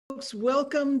Folks,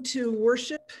 welcome to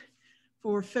worship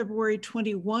for February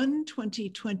 21,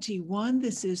 2021.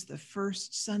 This is the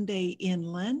first Sunday in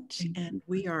Lent, and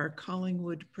we are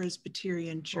Collingwood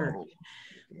Presbyterian Church.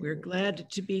 We're glad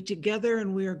to be together,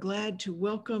 and we are glad to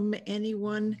welcome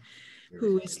anyone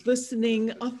who is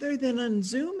listening other than on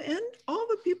Zoom and all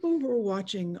the people who are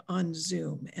watching on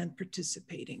Zoom and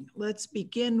participating. Let's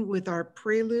begin with our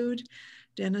prelude.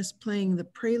 Dennis playing the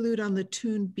prelude on the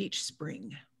tune Beach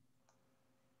Spring.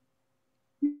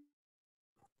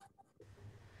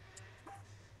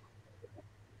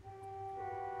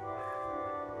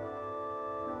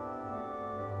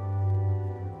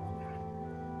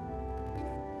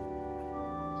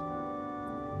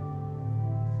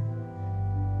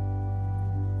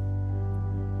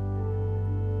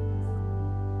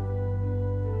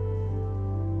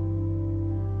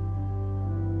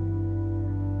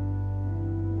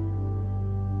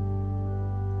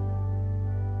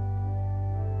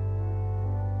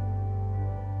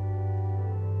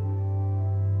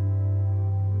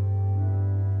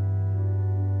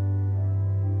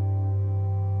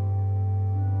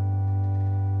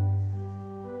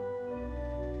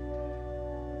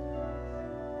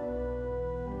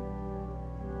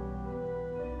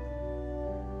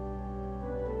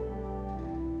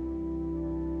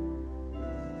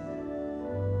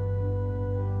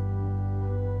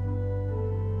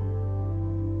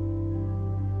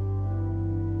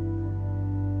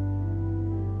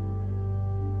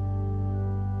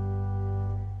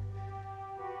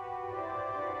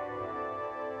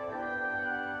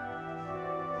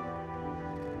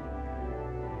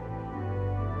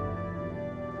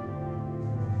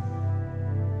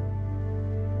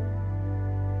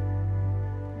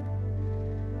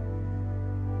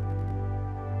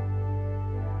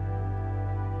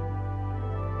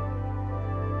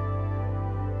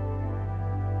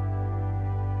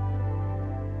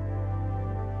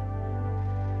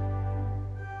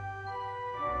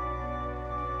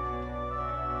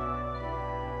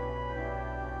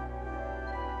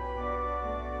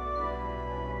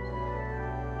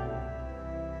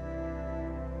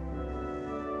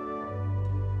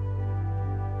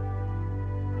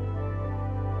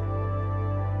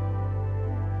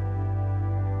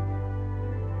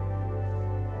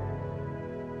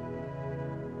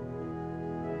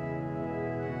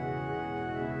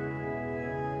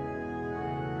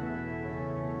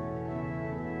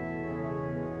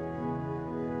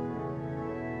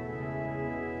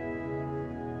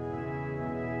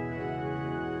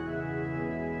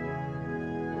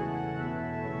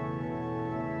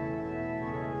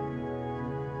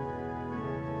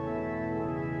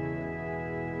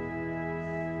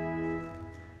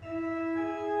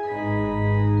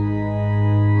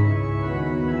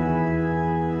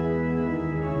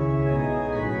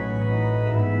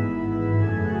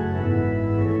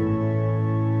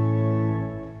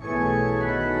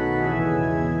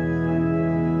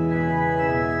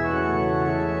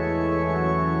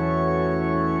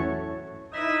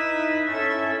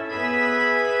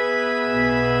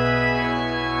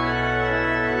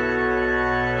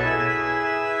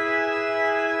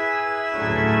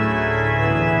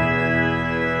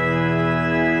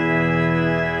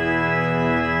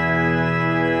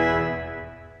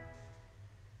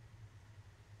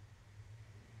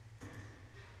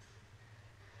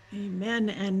 Amen,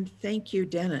 and thank you,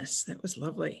 Dennis. That was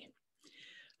lovely.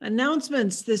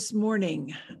 Announcements this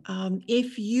morning.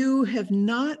 If you have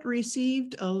not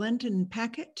received a Lenten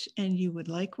packet and you would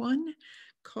like one,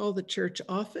 call the church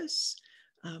office.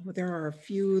 There are a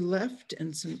few left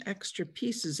and some extra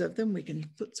pieces of them. We can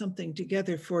put something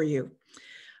together for you.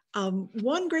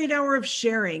 1 great hour of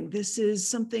sharing. This is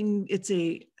something, it's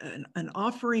an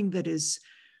offering that is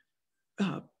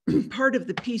part of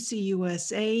the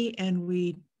PCUSA, and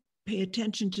we pay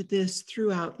attention to this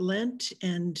throughout Lent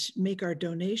and make our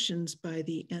donations by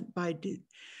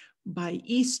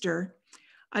Easter.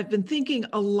 I've been thinking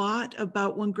a lot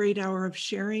about 1 great hour of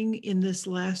sharing in this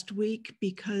last week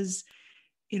because,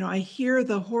 you know, I hear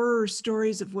the horror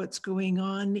stories of what's going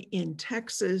on in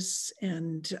Texas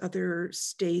and other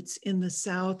states in the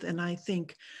South, and I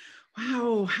think,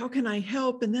 wow, how can I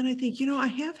help? And then I think, you know, I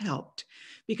have helped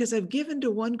because I've given to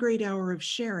 1 great hour of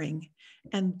sharing,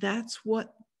 and that's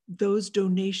what those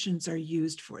donations are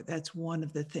used for. That's one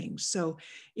of the things. So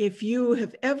if you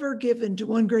have ever given to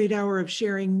 1 great hour of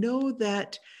sharing, know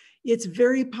that it's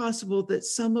very possible that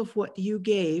some of what you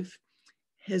gave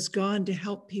has gone to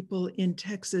help people in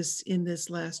Texas in this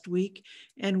last week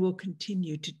and will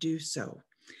continue to do so.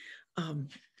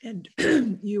 And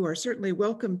you are certainly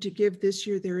welcome to give this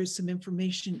year. There is some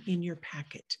information in your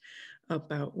packet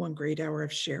about 1 great hour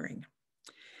of sharing.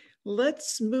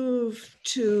 Let's move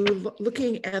to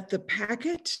looking at the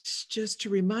packet. Just to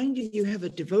remind you, you have a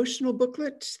devotional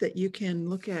booklet that you can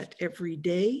look at every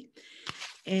day.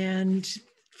 And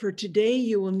for today,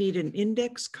 you will need an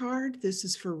index card. This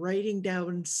is for writing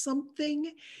down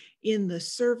something in the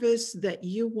service that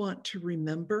you want to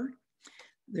remember.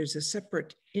 There's a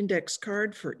separate index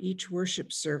card for each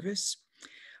worship service.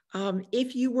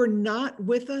 If you were not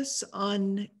with us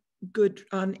on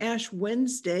Ash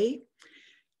Wednesday,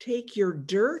 take your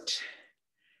dirt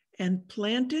and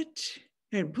plant it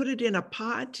and put it in a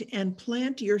pot and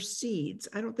plant your seeds.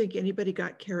 I don't think anybody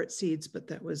got carrot seeds, but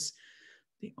that was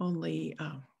the only,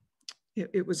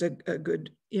 it was a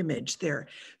good image there.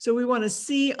 So we want to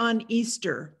see on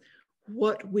Easter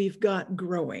what we've got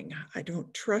growing. I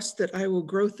don't trust that I will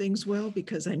grow things well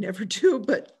because I never do,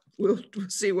 but we'll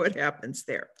see what happens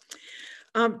there.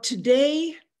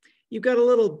 Today, you've got a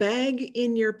little bag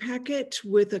in your packet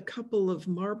with a couple of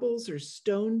marbles or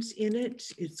stones in it.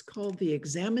 It's called the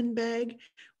Examine bag.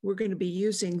 We're going to be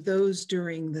using those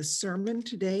during the sermon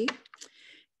today.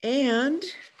 And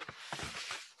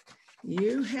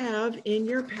you have in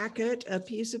your packet a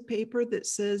piece of paper that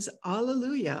says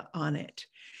Alleluia on it.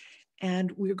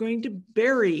 And we're going to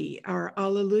bury our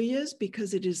Alleluias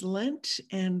because it is Lent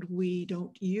and we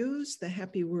don't use the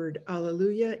happy word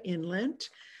Alleluia in Lent.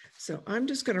 So I'm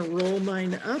just going to roll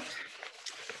mine up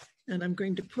and I'm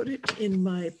going to put it in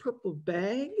my purple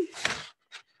bag.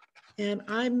 And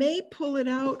I may pull it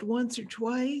out once or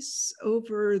twice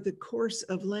over the course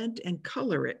of Lent and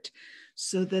color it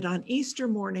so that on Easter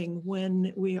morning,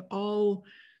 when we all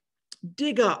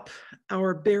dig up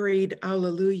our buried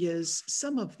Alleluias,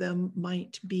 some of them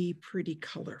might be pretty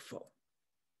colorful.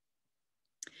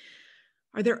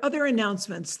 Are there other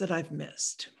announcements that I've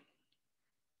missed?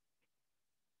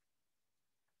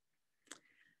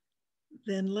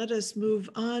 Then let us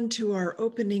move on to our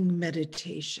opening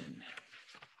meditation.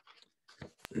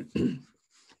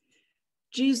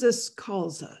 Jesus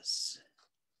calls us.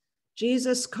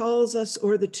 Jesus calls us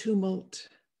o'er the tumult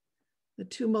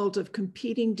of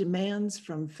competing demands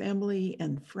from family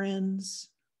and friends,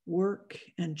 work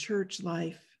and church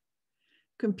life,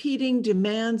 competing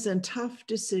demands and tough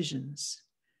decisions.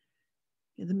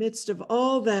 In the midst of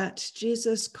all that,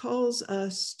 Jesus calls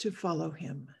us to follow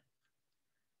him.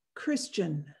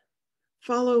 Christian,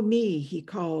 follow me, he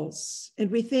calls. And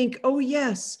we think, oh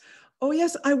yes,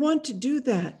 I want to do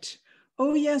that.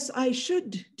 Oh yes, I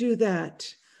should do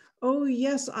that. Oh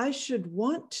yes, I should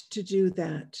want to do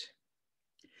that.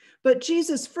 But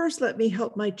Jesus, first let me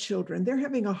help my children. They're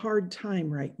having a hard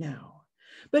time right now.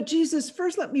 But Jesus,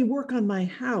 first let me work on my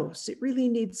house. It really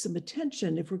needs some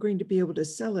attention if we're going to be able to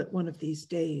sell it one of these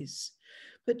days.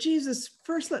 But Jesus,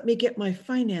 first let me get my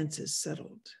finances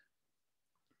settled.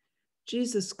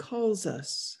 Jesus calls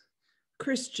us,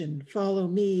 Christian, follow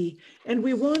me, and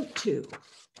we want to,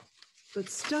 but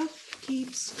stuff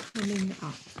keeps coming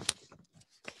up.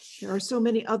 There are so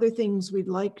many other things we'd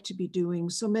like to be doing,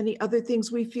 so many other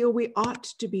things we feel we ought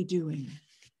to be doing.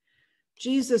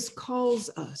 Jesus calls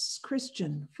us,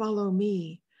 Christian, follow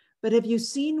me. But have you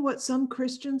seen what some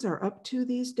Christians are up to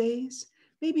these days?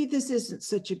 Maybe this isn't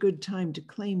such a good time to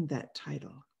claim that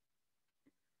title.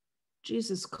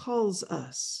 Jesus calls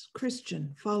us,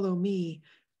 Christian, follow me,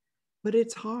 but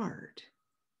it's hard.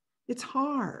 It's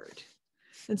hard,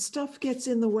 and stuff gets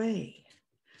in the way.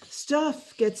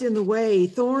 Stuff gets in the way,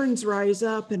 thorns rise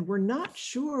up, and we're not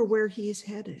sure where he's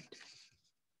headed.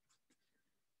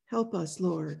 Help us,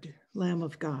 Lord, Lamb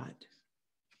of God.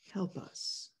 Help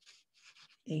us.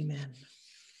 Amen.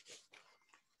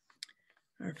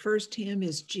 Our first hymn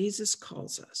is Jesus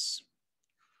Calls Us.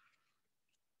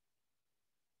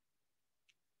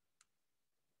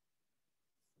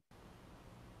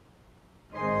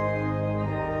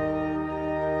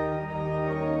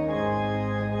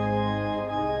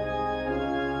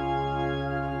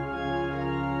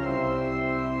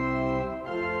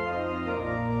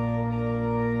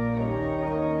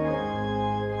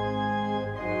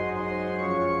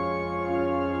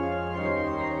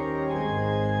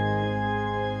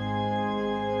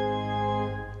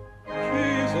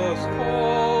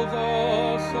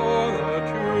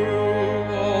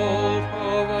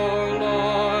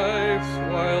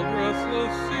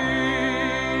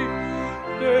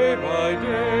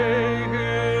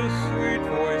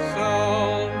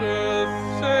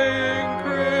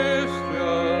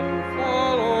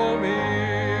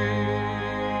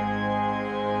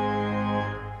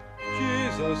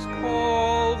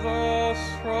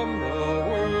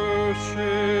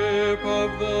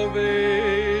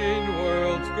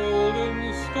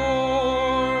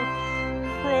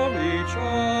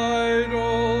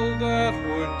 idol that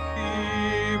would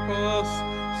keep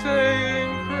saying,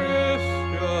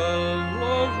 Christian,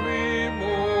 love me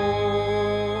more.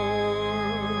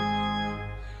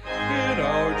 In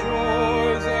our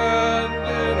joys and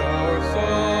in our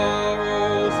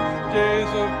sorrows,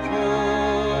 days of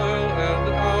toil and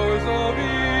hours of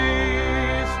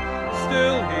ease,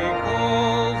 still he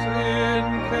calls in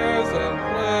cares and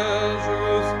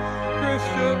pleasures,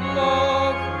 Christian,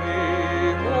 love me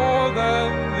more than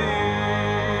these.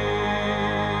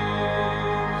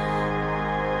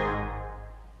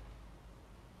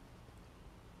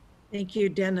 Thank you,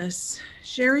 Dennis.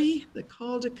 Sherry, the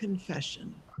call to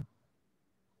confession.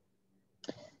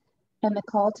 And the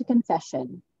call to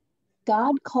confession.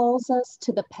 God calls us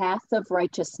to the path of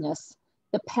righteousness,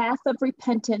 the path of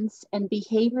repentance and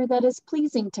behavior that is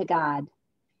pleasing to God.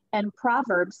 And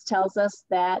Proverbs tells us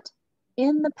that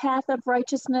in the path of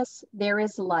righteousness, there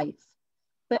is life.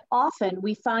 But often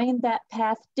we find that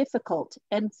path difficult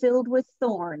and filled with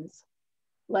thorns.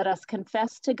 Let us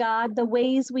confess to God the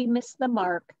ways we miss the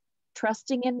mark,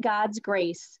 trusting in God's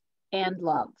grace and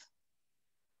love.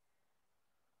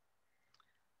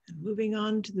 And moving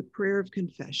on to the prayer of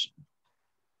confession.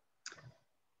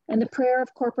 And the prayer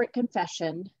of corporate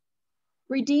confession.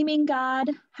 Redeeming God,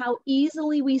 how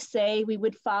easily we say we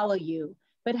would follow you,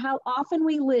 but how often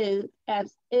we live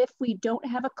as if we don't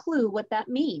have a clue what that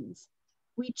means.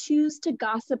 We choose to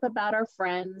gossip about our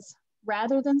friends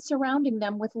rather than surrounding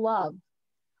them with love.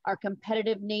 Our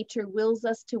competitive nature wills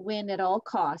us to win at all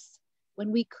costs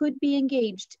when we could be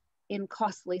engaged in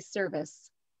costly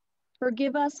service.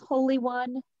 Forgive us, Holy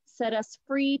One, set us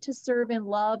free to serve in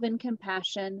love and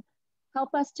compassion.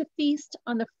 Help us to feast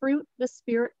on the fruit the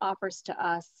Spirit offers to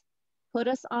us. Put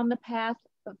us on the path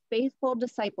of faithful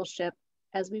discipleship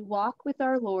as we walk with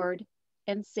our Lord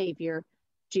and Savior,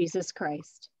 Jesus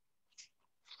Christ.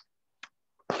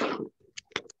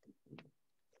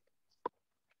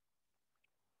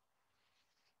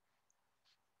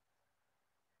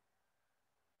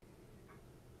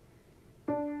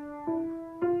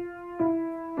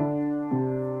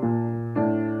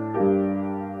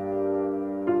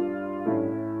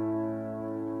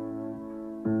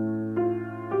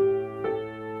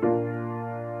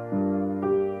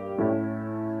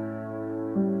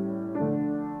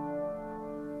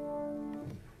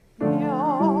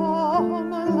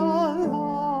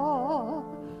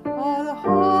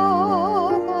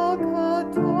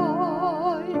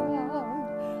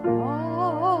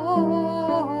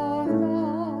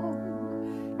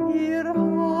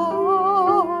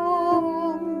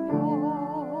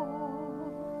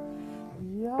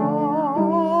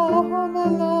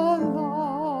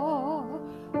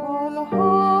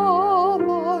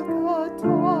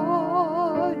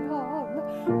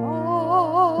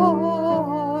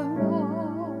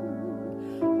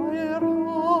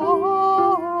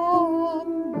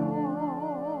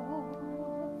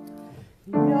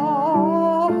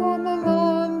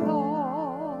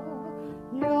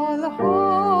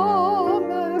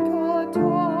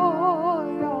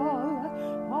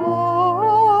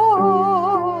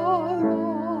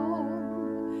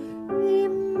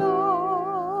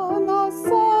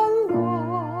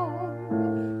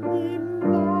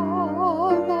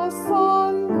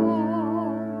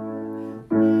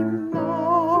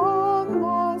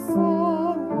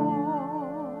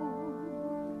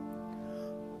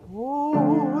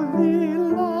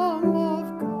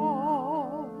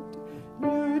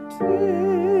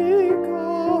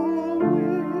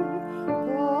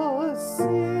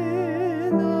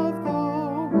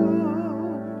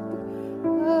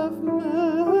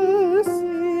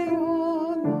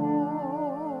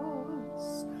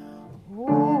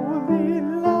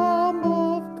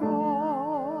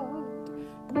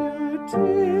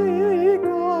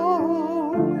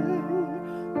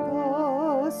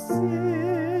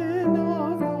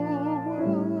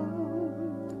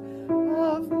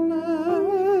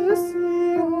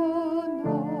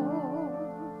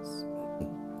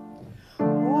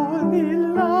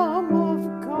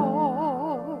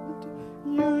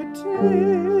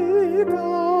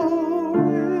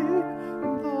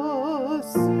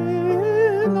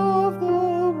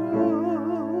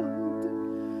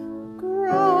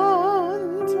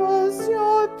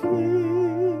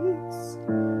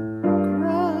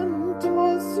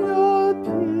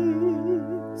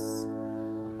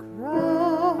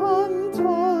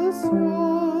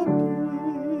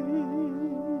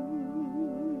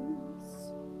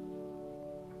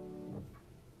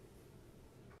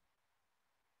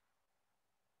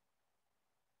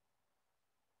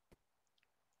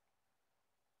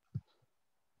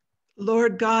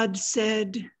 Lord God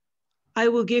said, I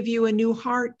will give you a new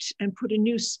heart and put a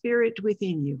new spirit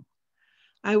within you.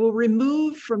 I will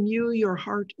remove from you your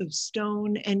heart of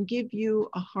stone and give you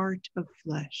a heart of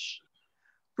flesh.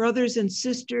 Brothers and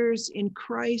sisters, in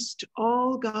Christ,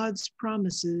 all God's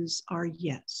promises are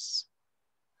yes.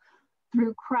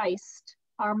 Through Christ,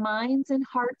 our minds and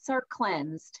hearts are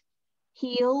cleansed,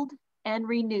 healed, and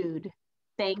renewed.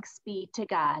 Thanks be to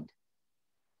God.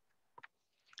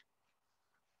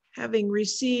 Having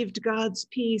received God's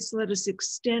peace, let us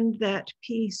extend that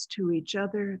peace to each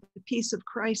other. The peace of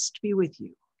Christ be with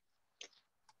you.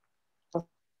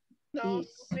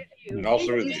 And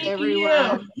also with you.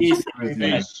 Everyone. Peace,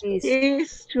 everybody. Peace,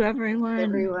 Peace to everyone.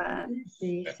 everyone.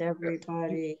 Peace,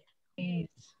 everybody. Peace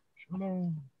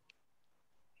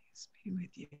be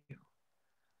with you.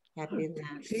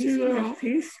 Happiness.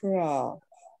 Peace for all.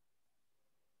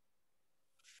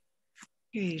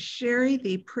 Okay, Sherry,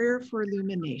 the prayer for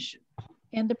illumination.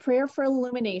 And the prayer for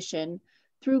illumination.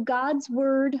 Through God's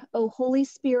word, O Holy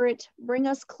Spirit, bring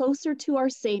us closer to our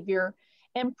Savior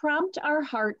and prompt our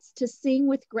hearts to sing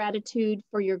with gratitude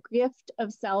for your gift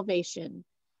of salvation.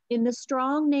 In the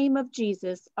strong name of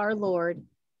Jesus, our Lord.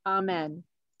 Amen.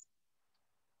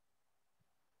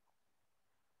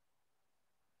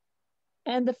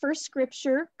 And the first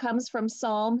scripture comes from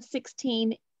Psalm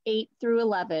 16, 8 through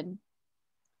 11.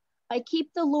 I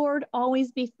keep the Lord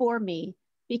always before me,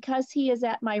 because he is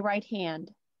at my right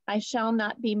hand. I shall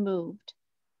not be moved.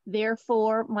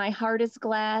 Therefore, my heart is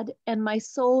glad and my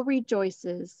soul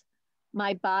rejoices.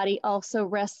 My body also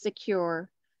rests secure.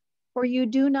 For you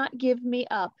do not give me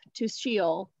up to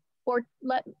Sheol, or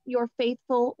let your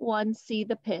faithful one see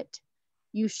the pit.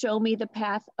 You show me the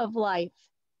path of life.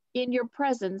 In your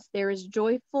presence there is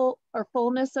joyful or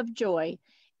fullness of joy.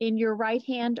 In your right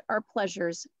hand are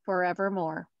pleasures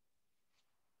forevermore.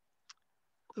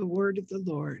 The word of the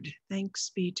Lord. Thanks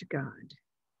be to God.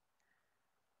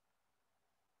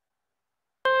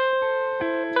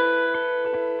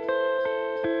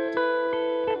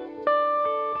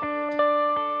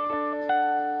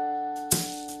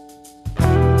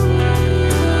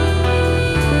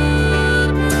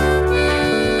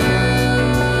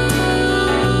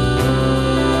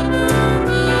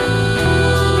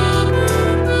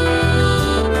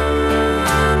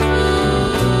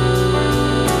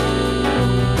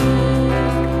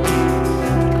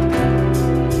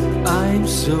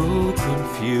 So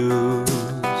confused.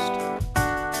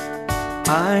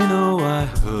 I know I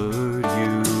heard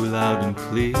you loud and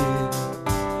clear,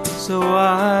 so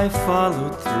I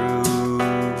followed through.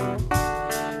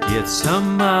 Yet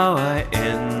somehow I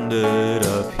ended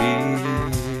up here.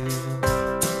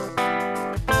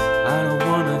 I don't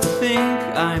wanna think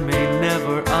I may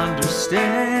never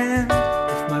understand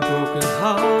if my broken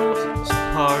heart is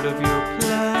part of your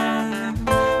plan.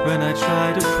 When I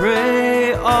try to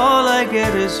pray, all I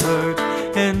get is hurt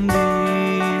and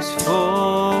these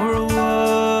four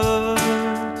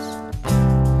words: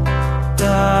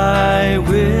 Thy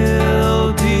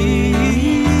will be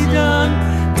done,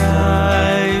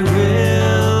 Thy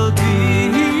will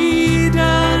be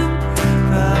done,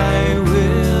 Thy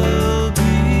will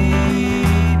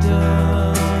be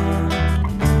done.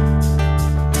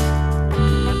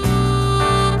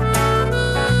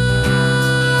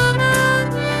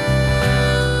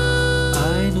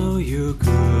 I know you're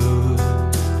good,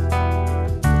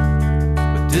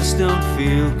 but this don't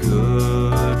feel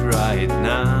good right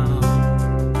now.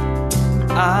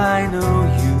 I know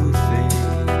you think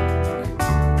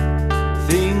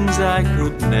things I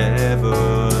could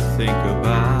never think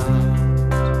about.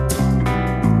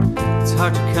 It's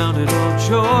hard to count it all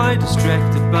joy,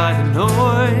 distracted by the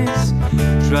noise,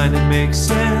 trying to make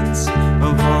sense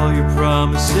of all your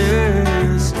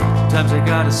promises. Sometimes I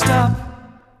gotta stop.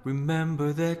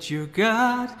 Remember that you're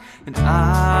God and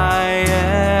I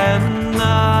am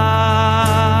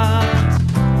not.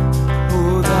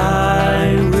 Oh,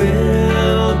 thy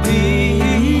will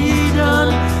be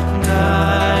done,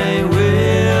 thy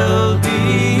will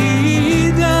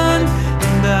be done,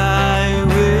 thy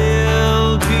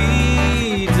will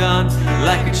be done.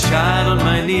 Like a child on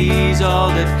my knees, all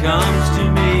that comes to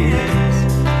me is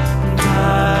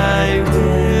thy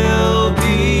will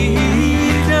be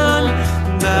done,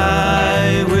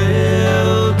 thy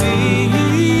will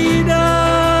be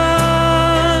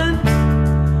done.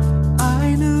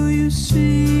 I know you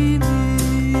see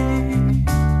me,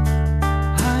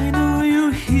 I know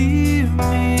you hear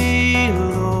me,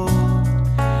 Lord.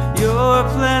 Your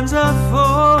plans are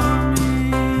for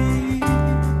me,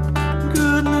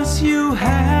 goodness you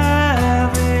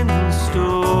have in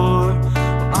store.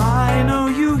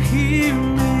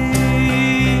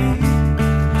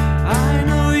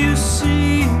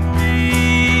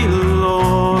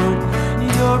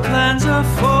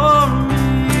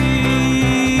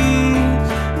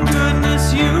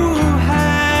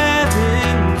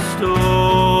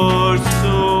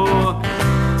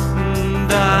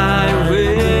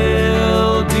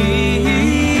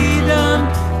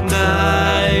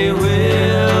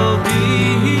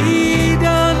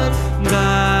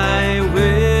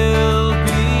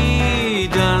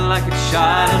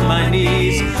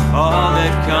 all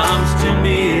that comes to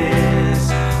me is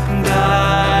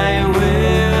thy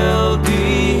will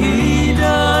be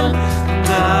done,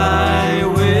 thy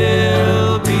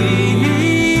will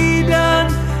be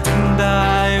done,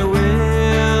 thy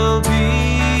will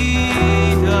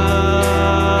be done.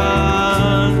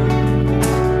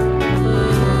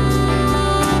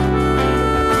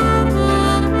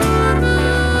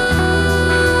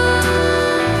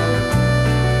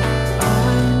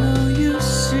 I know you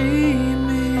see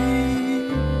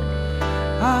me,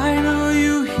 I know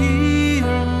you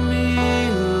hear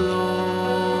me, Lord.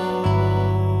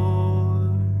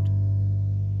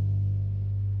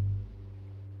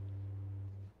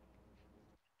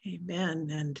 Amen,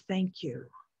 and thank you.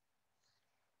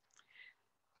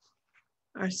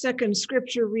 Our second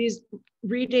scripture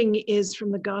reading is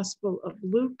from the Gospel of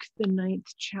Luke, the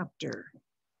 9th chapter.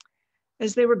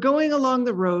 As they were going along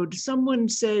the road, someone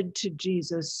said to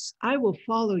Jesus, "I will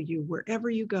follow you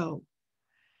wherever you go."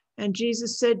 And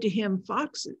Jesus said to him,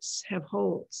 "Foxes have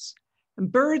holes,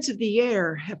 and birds of the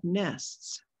air have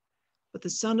nests, but the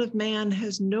Son of Man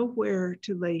has nowhere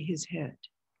to lay his head."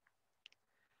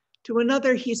 To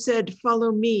another he said,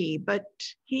 "Follow me." But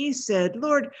he said,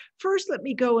 "Lord, first let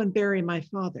me go and bury my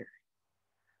father."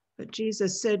 But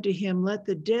Jesus said to him, "Let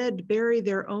the dead bury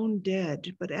their own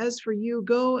dead, but as for you,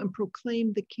 go and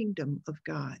proclaim the kingdom of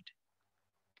God."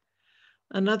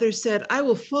 Another said, "I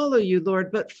will follow you,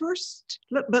 Lord, but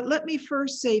let me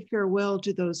first say farewell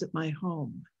to those at my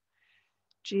home."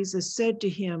 Jesus said to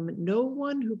him, "No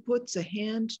one who puts a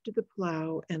hand to the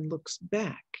plow and looks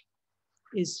back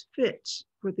is fit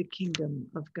for the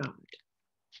kingdom of God."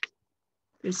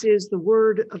 This is the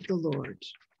word of the Lord.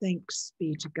 Thanks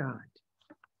be to God.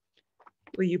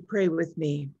 Will you pray with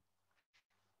me?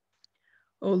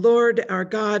 O Lord, our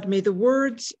God, may the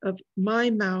words of my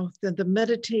mouth and the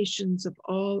meditations of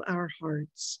all our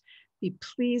hearts be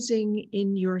pleasing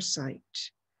in your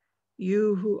sight,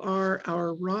 you who are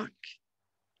our rock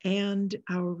and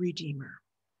our Redeemer.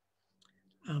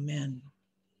 Amen.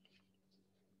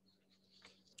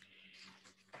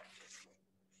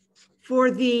 For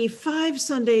the 5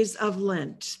 Sundays of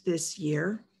Lent this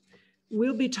year,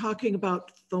 we'll be talking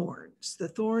about thorns, the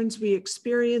thorns we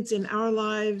experience in our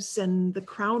lives and the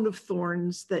crown of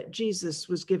thorns that Jesus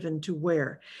was given to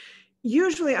wear.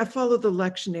 Usually I follow the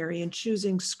lectionary in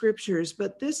choosing scriptures,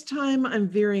 but this time I'm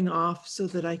veering off so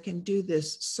that I can do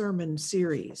this sermon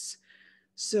series.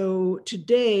 So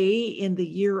today in the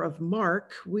year of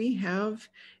Mark, we have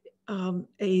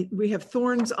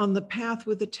thorns on the path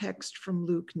with a text from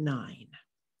Luke 9.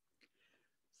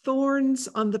 Thorns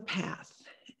on the path,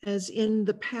 as in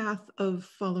the path of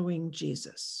following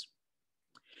Jesus.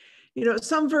 You know,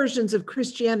 some versions of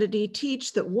Christianity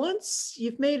teach that once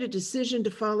you've made a decision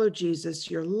to follow Jesus,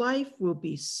 your life will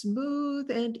be smooth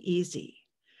and easy.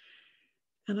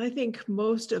 And I think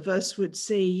most of us would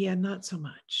say, yeah, not so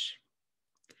much.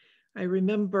 I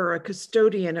remember a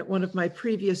custodian at one of my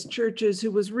previous churches who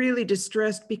was really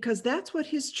distressed because that's what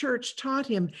his church taught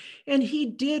him. And he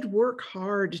did work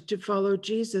hard to follow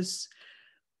Jesus,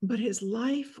 but his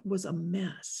life was a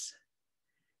mess.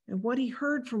 And what he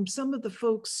heard from some of the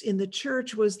folks in the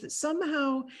church was that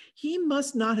somehow he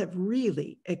must not have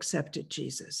really accepted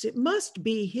Jesus. It must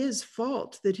be his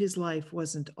fault that his life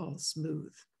wasn't all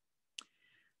smooth.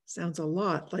 Sounds a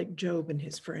lot like Job and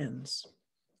his friends.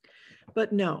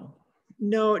 But no,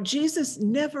 Jesus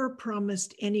never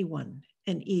promised anyone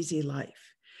an easy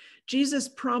life. Jesus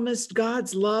promised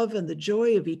God's love and the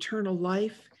joy of eternal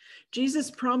life.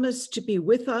 Jesus promised to be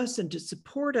with us and to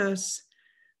support us,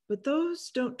 but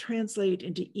those don't translate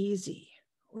into easy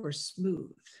or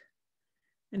smooth.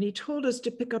 And he told us to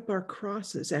pick up our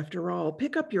crosses after all.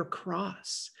 Pick up your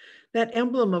cross, that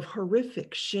emblem of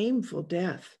horrific, shameful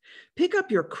death. Pick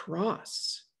up your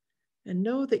cross and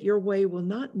know that your way will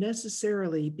not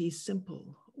necessarily be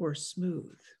simple or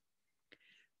smooth.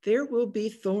 There will be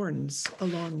thorns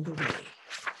along the way,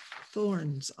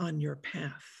 thorns on your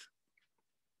path.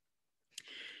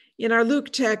 In our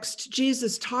Luke text,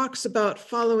 Jesus talks about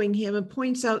following him and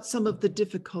points out some of the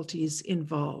difficulties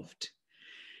involved.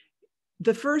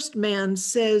 The first man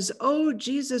says, "Oh,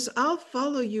 Jesus, I'll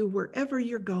follow you wherever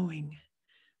you're going."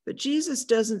 But Jesus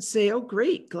doesn't say, "Oh,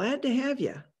 great, glad to have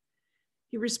you."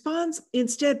 He responds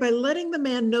instead by letting the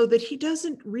man know that he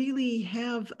doesn't really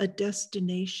have a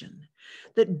destination,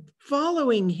 that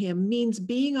following him means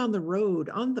being on the road,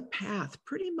 on the path,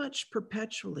 pretty much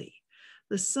perpetually.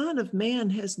 The Son of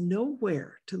Man has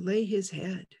nowhere to lay his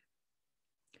head.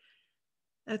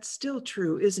 That's still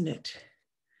true, isn't it?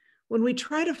 When we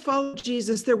try to follow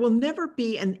Jesus, there will never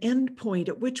be an end point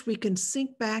at which we can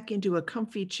sink back into a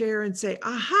comfy chair and say,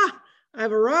 "Aha,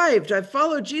 I've arrived. I've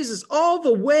followed Jesus all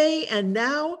the way, and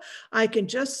now I can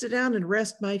just sit down and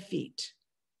rest my feet.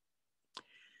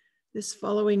 This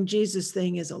following Jesus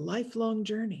thing is a lifelong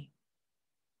journey.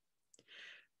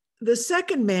 The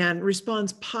second man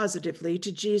responds positively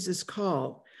to Jesus'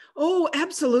 call. Oh,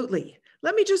 absolutely.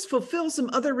 Let me just fulfill some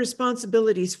other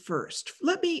responsibilities first.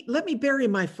 Let me bury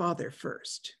my father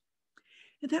first.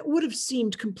 And that would have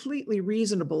seemed completely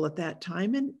reasonable at that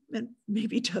time, and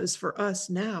maybe does for us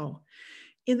now.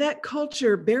 In that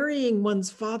culture, burying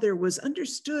one's father was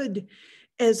understood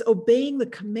as obeying the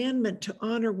commandment to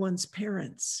honor one's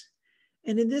parents.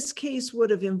 And in this case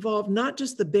would have involved not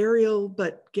just the burial,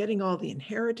 but getting all the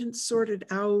inheritance sorted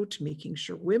out, making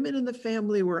sure women in the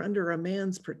family were under a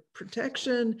man's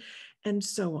protection, and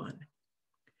so on.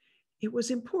 It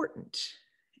was important.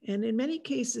 And in many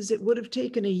cases, it would have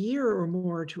taken a year or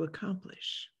more to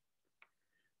accomplish.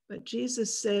 But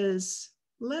Jesus says,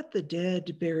 let the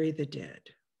dead bury the dead.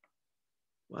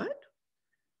 What?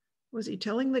 Was he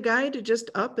telling the guy to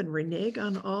just up and renege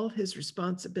on all his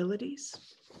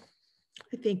responsibilities?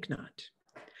 I think not.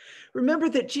 Remember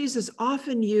that Jesus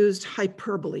often used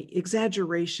hyperbole,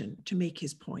 exaggeration, to make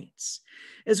his points.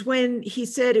 As when he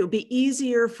said it would be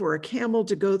easier for a camel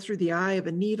to go through the eye of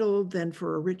a needle than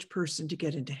for a rich person to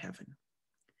get into heaven.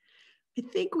 I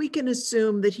think we can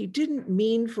assume that he didn't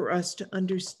mean for us to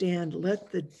understand, let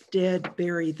the dead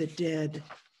bury the dead,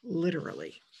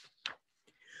 literally.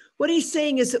 What he's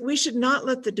saying is that we should not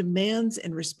let the demands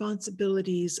and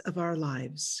responsibilities of our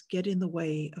lives get in the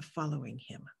way of following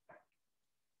him.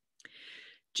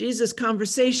 Jesus'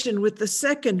 conversation with the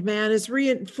second man is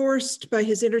reinforced by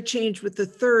his interchange with the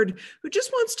third, who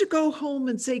just wants to go home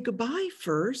and say goodbye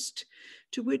first,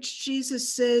 to which Jesus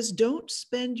says, don't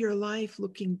spend your life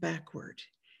looking backward.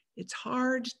 It's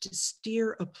hard to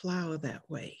steer a plow that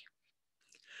way.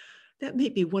 That may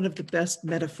be one of the best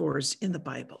metaphors in the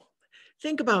Bible.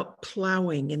 Think about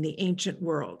plowing in the ancient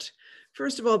world.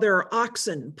 First of all, there are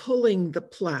oxen pulling the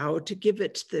plow to give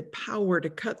it the power to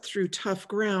cut through tough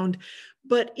ground.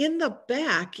 But in the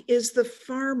back is the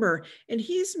farmer, and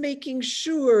he's making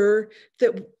sure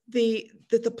that the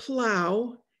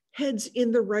plow heads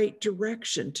in the right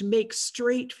direction to make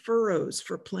straight furrows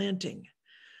for planting.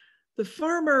 The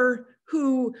farmer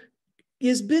who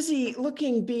is busy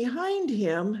looking behind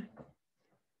him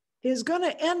is going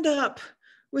to end up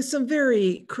with some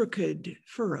very crooked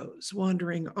furrows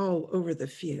wandering all over the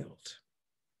field.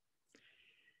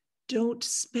 Don't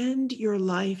spend your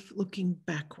life looking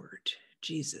backward,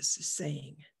 Jesus is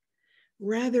saying.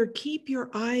 Rather, keep your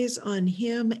eyes on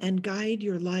him and guide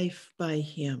your life by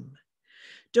him.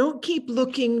 Don't keep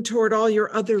looking toward all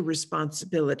your other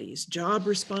responsibilities, job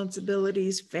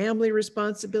responsibilities, family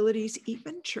responsibilities,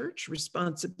 even church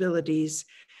responsibilities,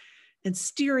 and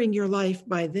steering your life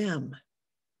by them.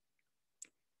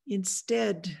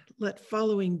 Instead, let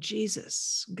following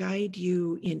Jesus guide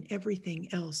you in everything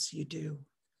else you do.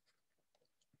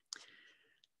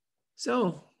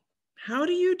 So, how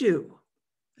do you do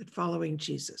at following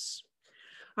Jesus?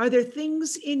 Are there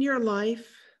things in your life,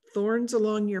 thorns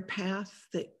along your path,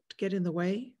 that get in the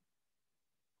way?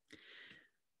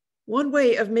 One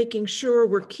way of making sure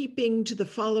we're keeping to the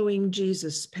following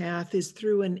Jesus path is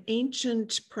through an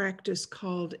ancient practice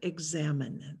called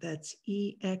examen. That's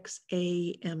E-X-A-M-E-N.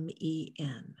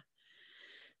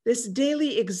 This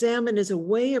daily examen is a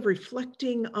way of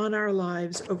reflecting on our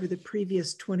lives over the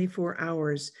previous 24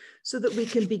 hours so that we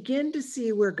can begin to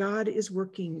see where God is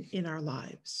working in our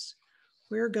lives,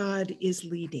 where God is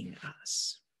leading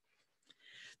us.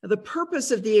 Now, the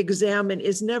purpose of the examen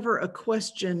is never a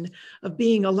question of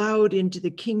being allowed into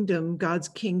the kingdom, God's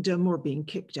kingdom, or being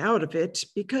kicked out of it,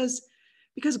 because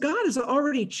God has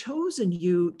already chosen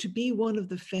you to be one of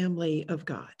the family of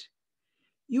God.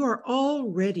 You are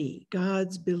already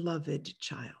God's beloved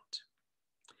child.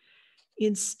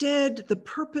 Instead, the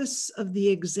purpose of the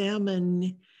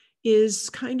examen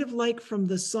is kind of like from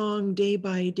the song Day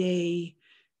by Day,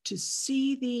 to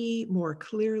see thee more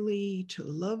clearly, to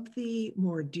love thee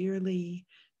more dearly,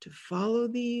 to follow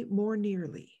thee more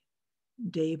nearly,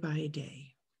 day by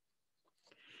day.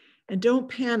 And don't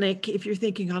panic if you're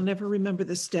thinking, I'll never remember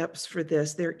the steps for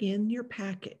this. They're in your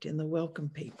packet in the welcome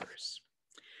papers.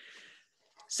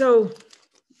 So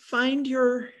find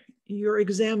your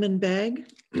examen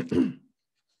bag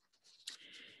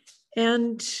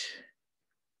and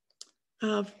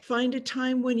find a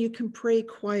time when you can pray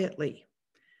quietly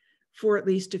for at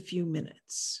least a few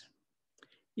minutes.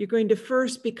 You're going to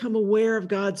first become aware of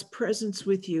God's presence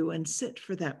with you and sit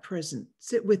with that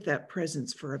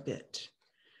presence for a bit.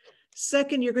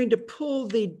 Second, you're going to pull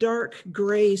the dark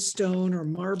gray stone or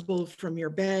marble from your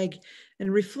bag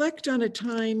and reflect on a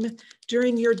time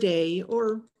during your day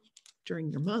or during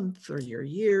your month or your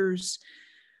years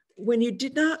when you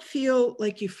did not feel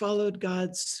like you followed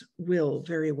God's will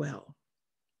very well.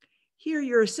 Here,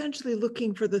 you're essentially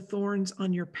looking for the thorns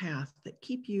on your path that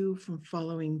keep you from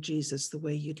following Jesus the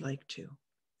way you'd like to.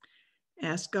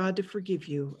 Ask God to forgive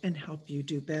you and help you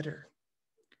do better.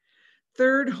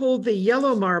 Third, hold the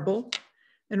yellow marble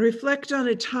and reflect on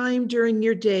a time during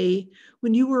your day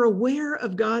when you were aware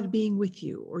of God being with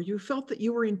you, or you felt that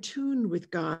you were in tune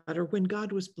with God, or when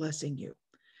God was blessing you,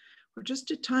 or just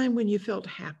a time when you felt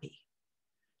happy.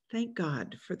 Thank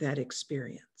God for that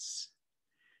experience.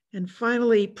 And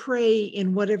finally, pray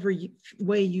in whatever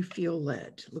way you feel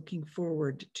led, looking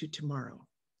forward to tomorrow.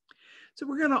 So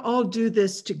we're going to all do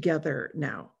this together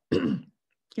now.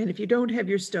 And if you don't have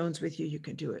your stones with you, you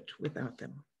can do it without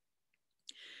them.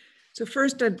 So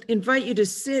first, I invite you to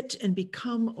sit and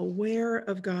become aware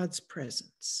of God's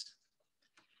presence.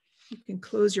 You can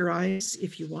close your eyes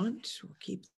if you want, or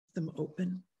keep them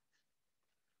open.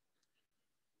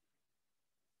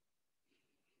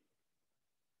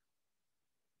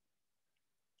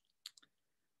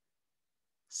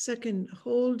 Second,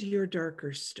 hold your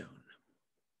darker stone.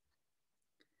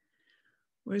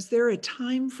 Was there a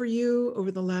time for you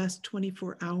over the last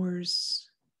 24 hours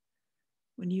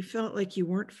when you felt like you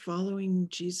weren't following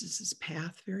Jesus's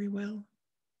path very well?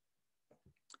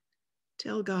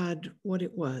 Tell God what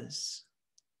it was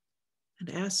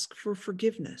and ask for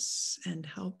forgiveness and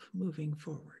help moving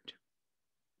forward.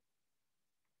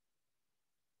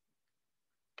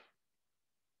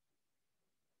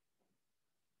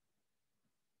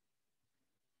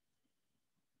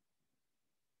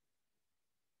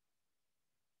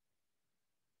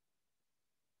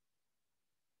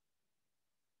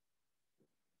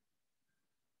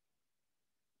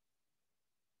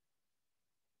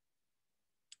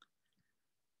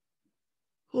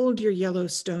 Hold your yellow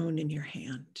stone in your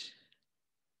hand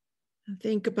and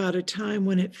think about a time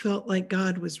when it felt like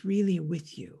God was really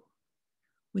with you,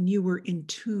 when you were in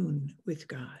tune with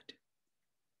God.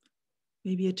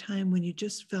 Maybe a time when you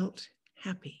just felt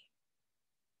happy.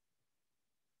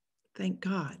 Thank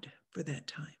God for that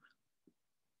time.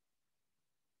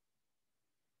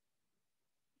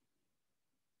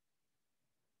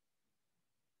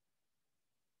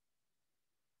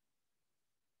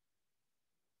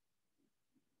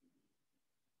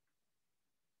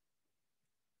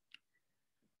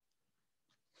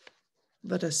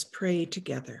 Let us pray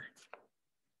together.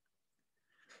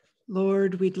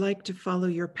 Lord, we'd like to follow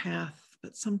your path,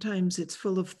 but sometimes it's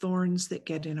full of thorns that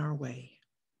get in our way.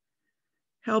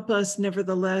 Help us,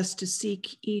 nevertheless, to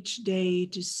seek each day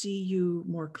to see you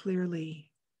more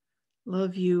clearly,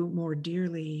 love you more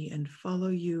dearly, and follow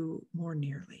you more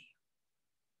nearly,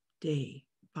 day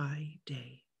by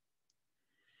day.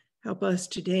 Help us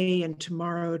today and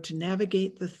tomorrow to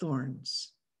navigate the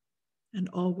thorns and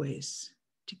always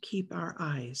to keep our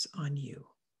eyes on you.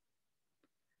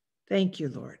 Thank you,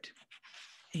 Lord.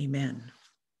 Amen.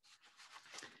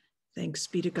 Thanks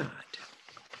be to God.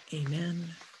 Amen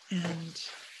and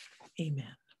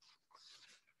amen.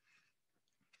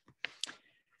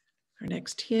 Our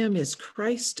next hymn is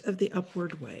Christ of the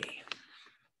Upward Way.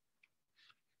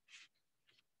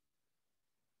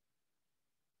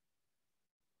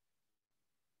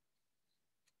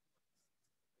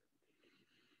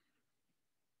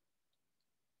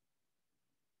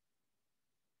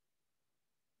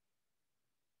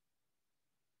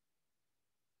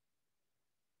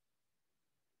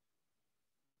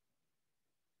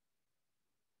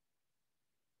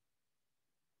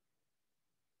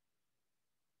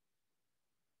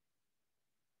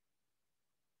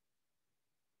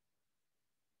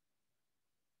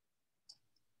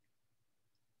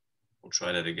 We'll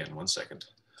try that again, 1 second.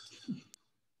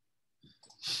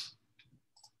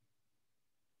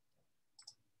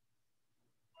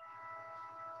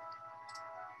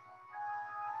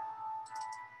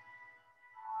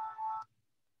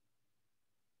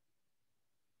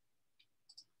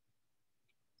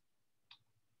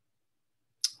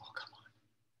 Oh, come on.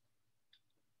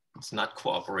 It's not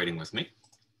cooperating with me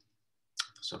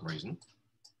for some reason.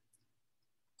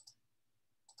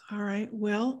 All right,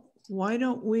 well, why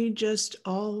don't we just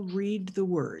all read the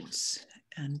words,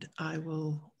 and I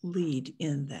will lead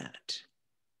in that.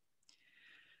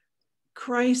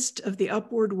 Christ of the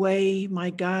upward way, my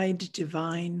guide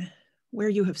divine, where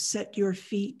you have set your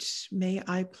feet, may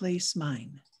I place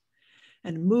mine,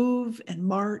 and move and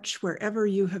march wherever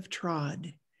you have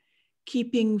trod,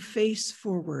 keeping face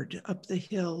forward up the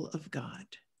hill of God.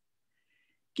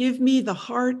 Give me the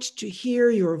heart to hear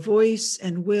your voice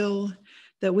and will,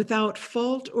 that without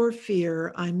fault or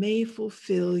fear I may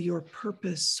fulfill your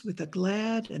purpose with a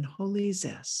glad and holy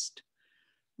zest,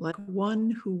 like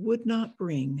one who would not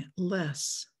bring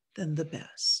less than the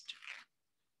best.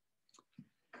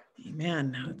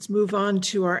 Amen. Let's move on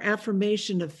to our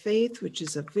affirmation of faith, which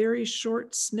is a very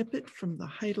short snippet from the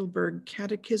Heidelberg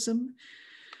Catechism,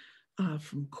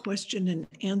 from question and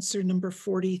answer number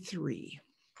 43.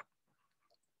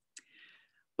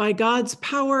 By God's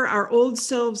power, our old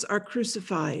selves are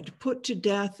crucified, put to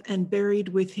death, and buried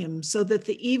with him, so that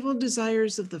the evil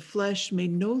desires of the flesh may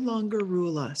no longer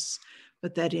rule us,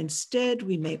 but that instead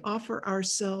we may offer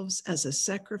ourselves as a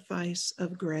sacrifice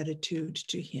of gratitude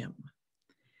to him.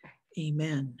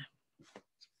 Amen.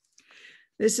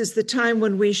 This is the time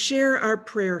when we share our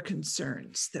prayer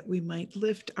concerns, that we might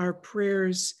lift our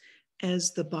prayers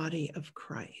as the body of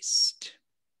Christ.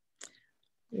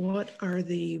 What are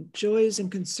the joys and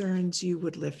concerns you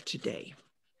would lift today?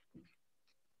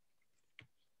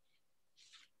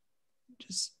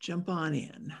 Just jump on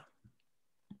in.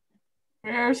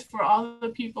 Prayers for all the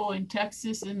people in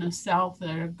Texas and the South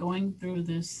that are going through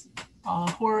this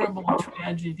horrible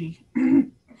tragedy.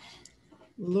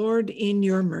 Lord, in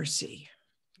your mercy,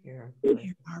 hear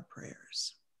our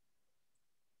prayers.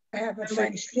 I have a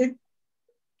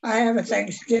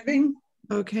Thanksgiving.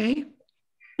 Okay.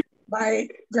 My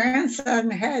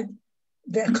grandson had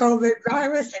the COVID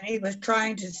virus and he was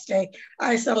trying to stay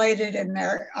isolated in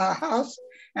their house.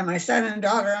 And my son and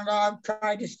daughter-in-law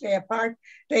tried to stay apart.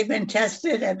 They've been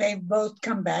tested and they've both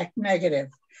come back negative.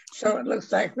 So it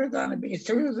looks like we're going to be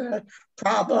through the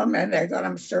problem and they're going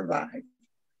to survive.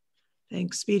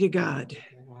 Thanks be to God.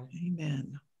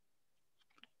 Amen.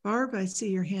 Barb, I see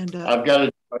your hand up. I've got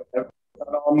it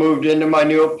all moved into my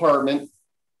new apartment.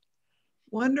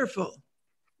 Wonderful.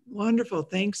 Wonderful.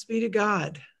 Thanks be to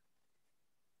God.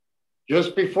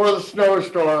 Just before the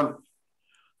snowstorm.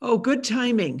 Oh, good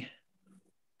timing.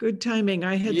 Good timing.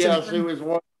 I had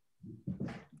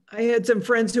some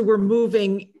friends who were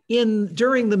moving in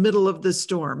during the middle of the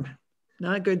storm.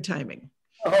 Not good timing.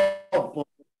 Oh.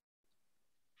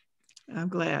 I'm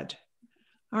glad.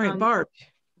 All right, Barb.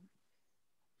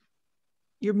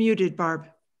 You're muted, Barb.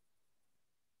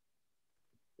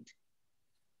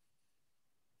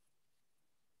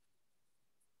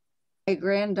 My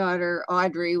granddaughter,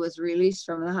 Audrey, was released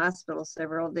from the hospital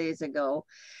several days ago,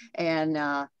 and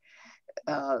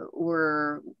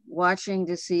we're watching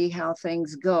to see how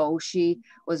things go. She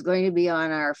was going to be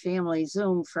on our family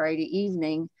Zoom Friday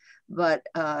evening, but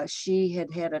she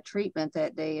had a treatment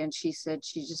that day and she said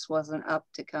she just wasn't up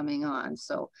to coming on.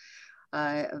 So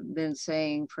I've been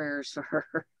saying prayers for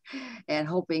her and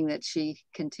hoping that she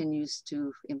continues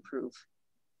to improve.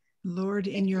 Lord,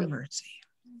 in your mercy.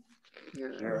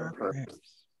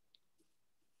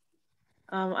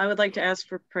 I would like to ask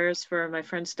for prayers for my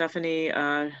friend Stephanie.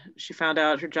 She found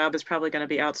out her job is probably going to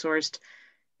be outsourced,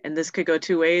 and this could go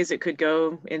two ways. It could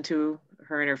go into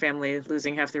her and her family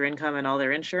losing half their income and all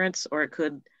their insurance, or it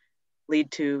could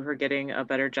lead to her getting a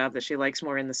better job that she likes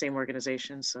more in the same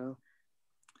organization. So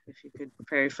if you could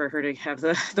pray for her to have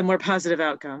the more positive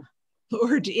outcome.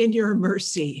 Lord, in your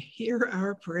mercy, hear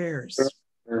our prayers.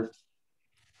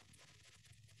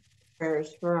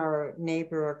 Prayers for our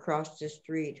neighbor across the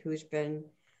street who's been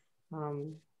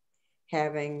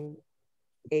having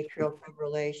atrial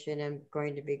fibrillation and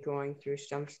going to be going through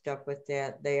some stuff with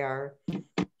that. They are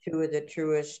two of the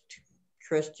truest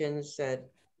Christians that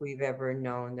we've ever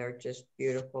known. They're just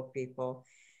beautiful people.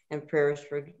 And prayers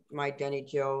for my Denny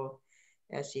Joe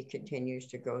as he continues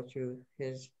to go through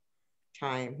his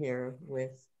time here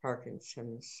with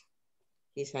Parkinson's.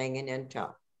 He's hanging in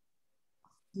tough.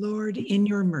 Lord, in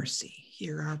your mercy,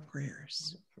 hear our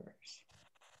prayers.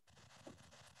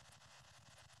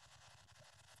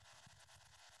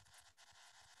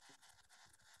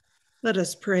 Let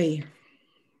us pray.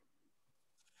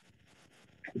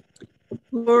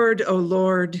 Lord, oh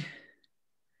Lord,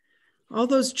 all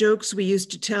those jokes we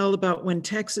used to tell about when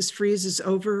Texas freezes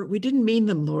over, we didn't mean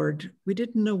them, Lord. We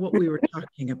didn't know what we were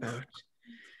talking about.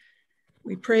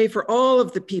 We pray for all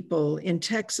of the people in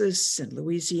Texas and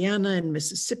Louisiana and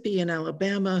Mississippi and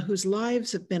Alabama whose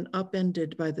lives have been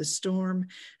upended by the storm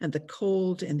and the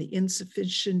cold and the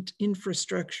insufficient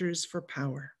infrastructures for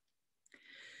power.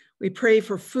 We pray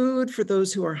for food for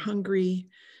those who are hungry,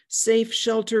 safe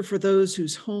shelter for those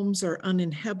whose homes are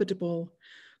uninhabitable,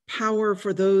 power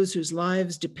for those whose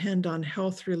lives depend on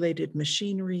health-related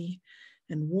machinery,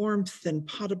 and warmth and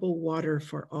potable water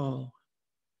for all.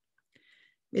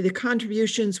 May the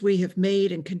contributions we have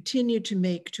made and continue to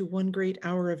make to One Great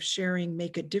Hour of Sharing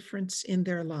make a difference in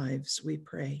their lives, we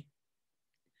pray.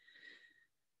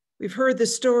 We've heard the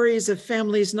stories of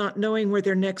families not knowing where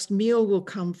their next meal will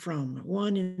come from.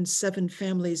 1 in 7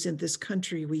 families in this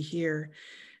country, we hear.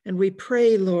 And we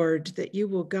pray, Lord, that you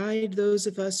will guide those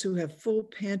of us who have full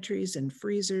pantries and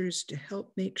freezers to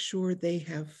help make sure they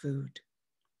have food.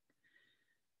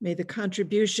 May the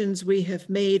contributions we have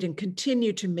made and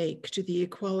continue to make to the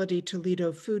Equality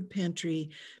Toledo Food Pantry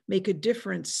make a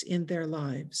difference in their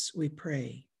lives, we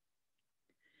pray.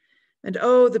 And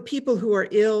oh, the people who are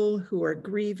ill, who are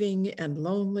grieving and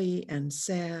lonely and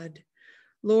sad,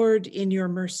 Lord, in your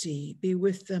mercy, be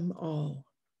with them all.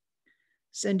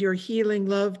 Send your healing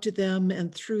love to them,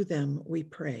 and through them we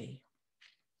pray.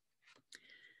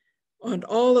 On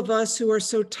all of us who are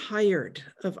so tired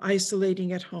of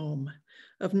isolating at home,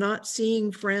 of not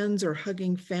seeing friends or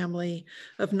hugging family,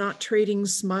 of not trading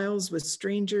smiles with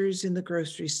strangers in the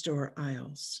grocery store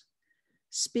aisles.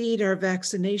 Speed our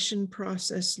vaccination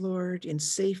process, Lord, in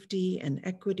safety and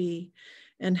equity,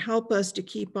 and help us to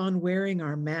keep on wearing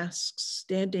our masks,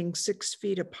 standing 6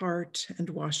 feet apart, and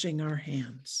washing our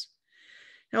hands.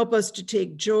 Help us to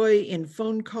take joy in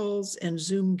phone calls and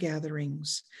Zoom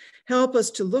gatherings. Help us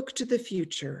to look to the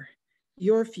future,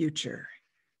 your future,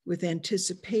 with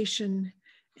anticipation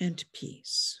and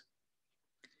peace.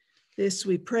 This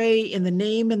we pray in the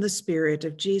name and the Spirit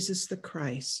of Jesus the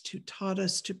Christ, who taught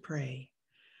us to pray.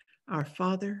 Our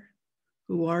Father,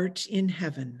 who art in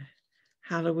heaven,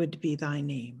 hallowed be thy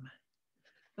name.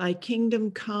 Thy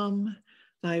kingdom come,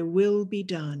 thy will be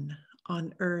done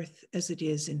on earth as it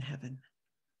is in heaven.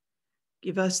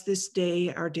 Give us this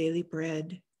day our daily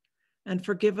bread, and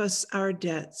forgive us our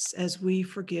debts as we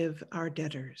forgive our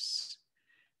debtors.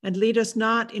 And lead us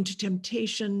not into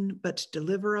temptation, but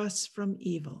deliver us from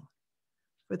evil.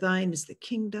 For thine is the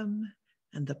kingdom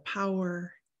and the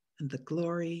power and the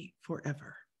glory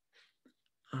forever.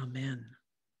 Amen.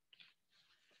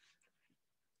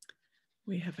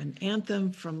 We have an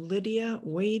anthem from Lydia,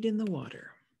 Wade in the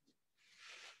Water.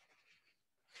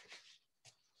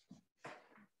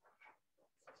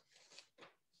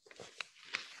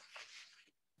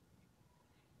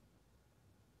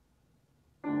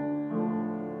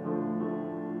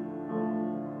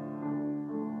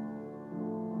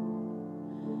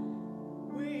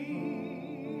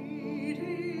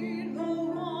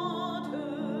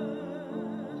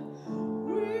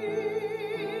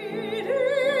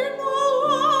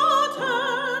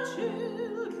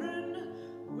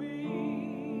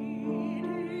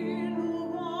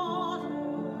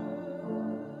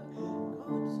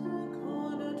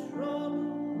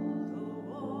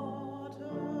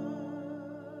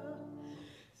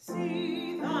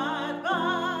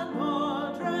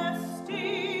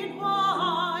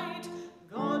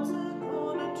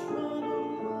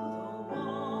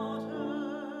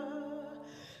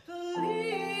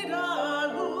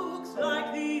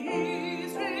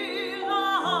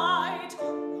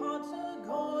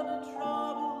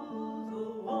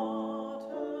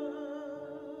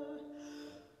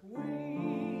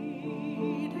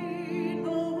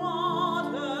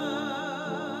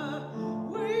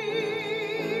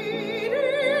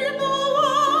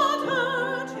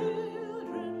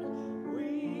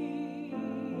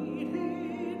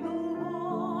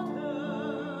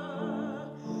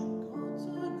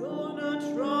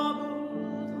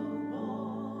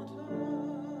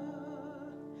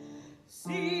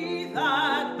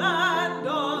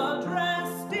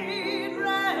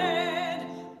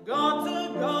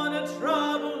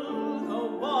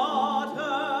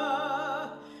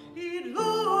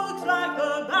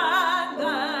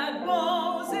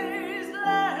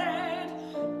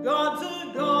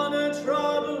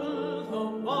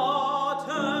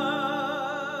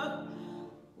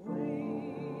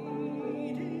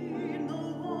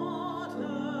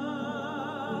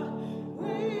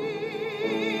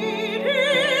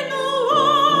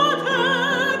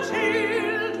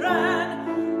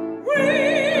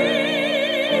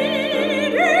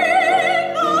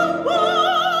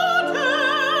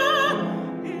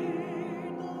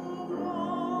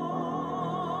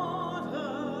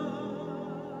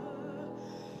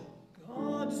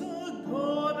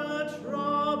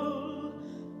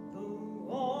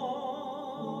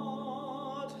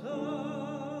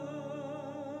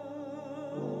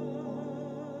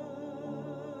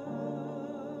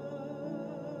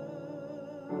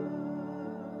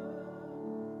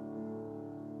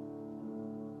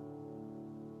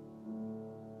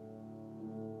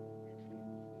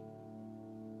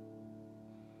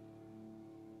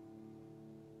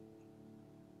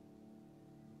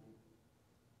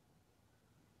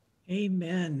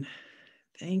 Amen.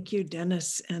 Thank you,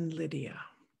 Dennis and Lydia.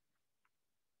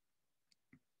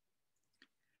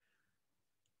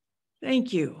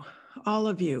 Thank you, all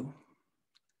of you,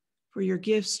 for your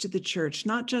gifts to the church,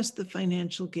 not just the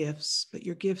financial gifts, but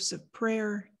your gifts of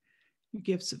prayer, your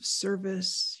gifts of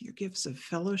service, your gifts of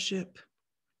fellowship.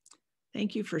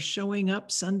 Thank you for showing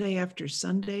up Sunday after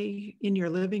Sunday in your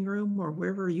living room or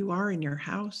wherever you are in your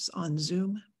house on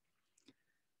Zoom.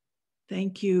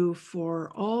 Thank you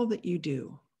for all that you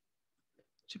do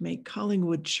to make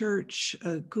Collingwood Church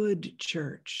a good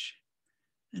church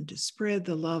and to spread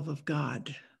the love of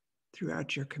God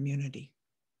throughout your community.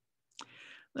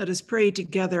 Let us pray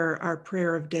together our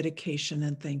prayer of dedication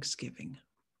and thanksgiving.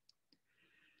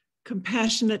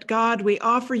 Compassionate God, we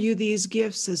offer you these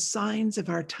gifts as signs of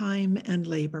our time and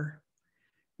labor.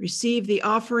 Receive the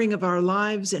offering of our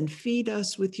lives and feed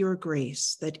us with your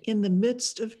grace, that in the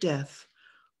midst of death,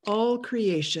 all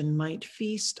creation might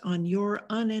feast on your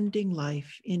unending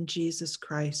life in Jesus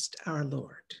Christ our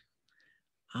Lord.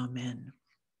 Amen.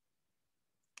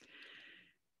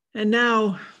 And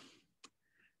now,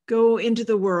 go into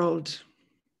the world.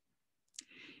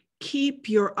 Keep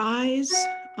your eyes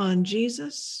on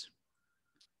Jesus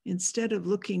instead of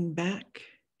looking back,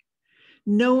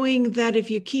 knowing that if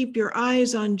you keep your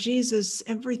eyes on Jesus,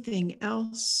 everything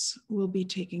else will be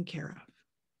taken care of.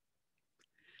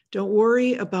 Don't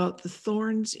worry about the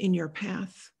thorns in your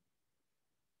path.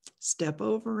 Step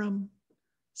over them,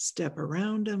 step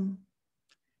around them.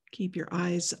 Keep your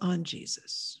eyes on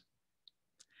Jesus.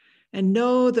 And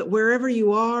know that wherever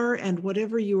you are and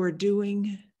whatever you are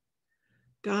doing,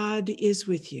 God is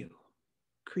with you,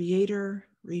 Creator,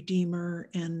 Redeemer,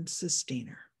 and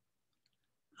Sustainer.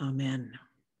 Amen.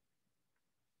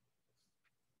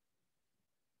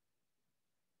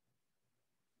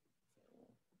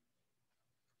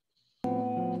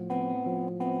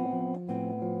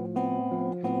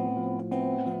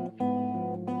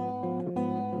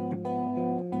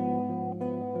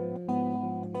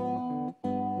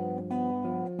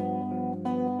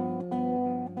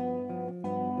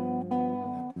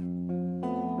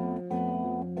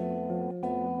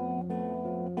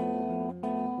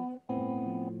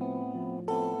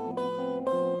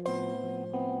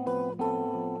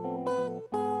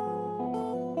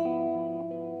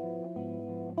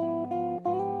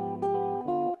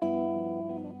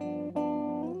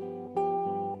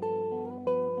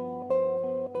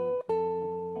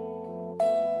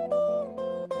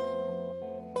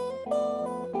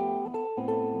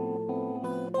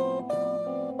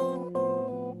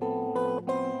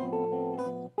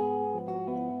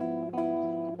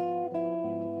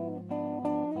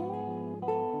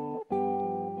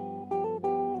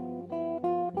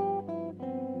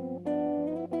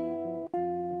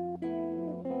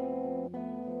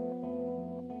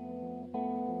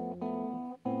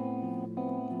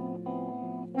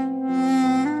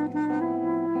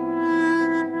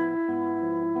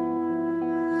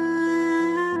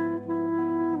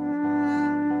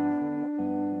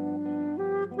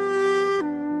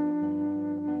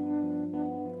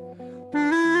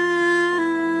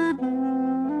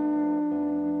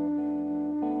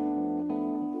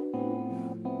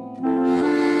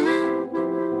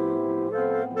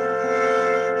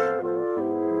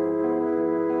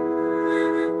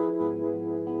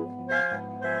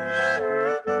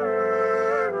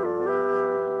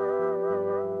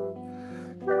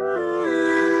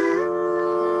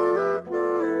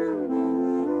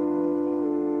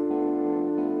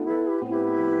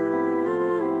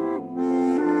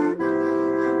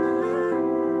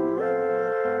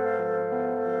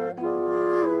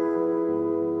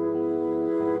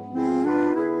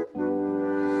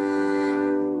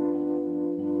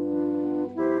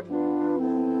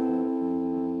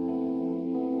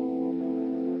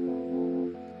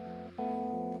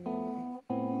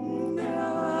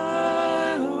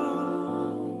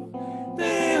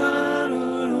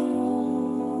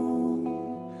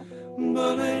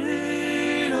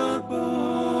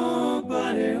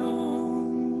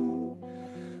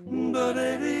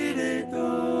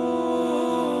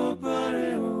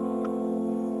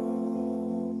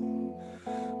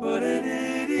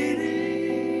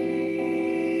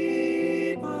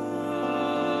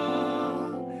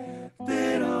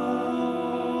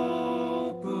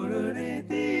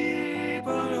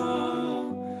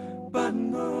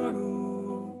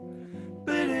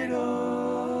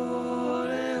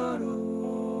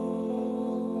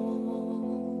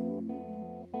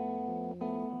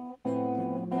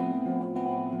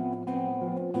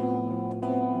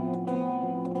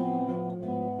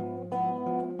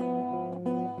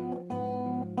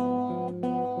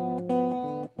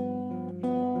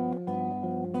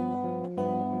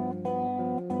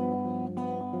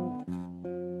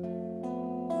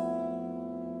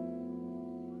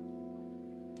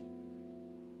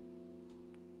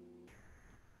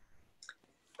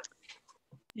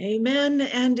 Amen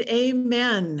and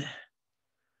amen.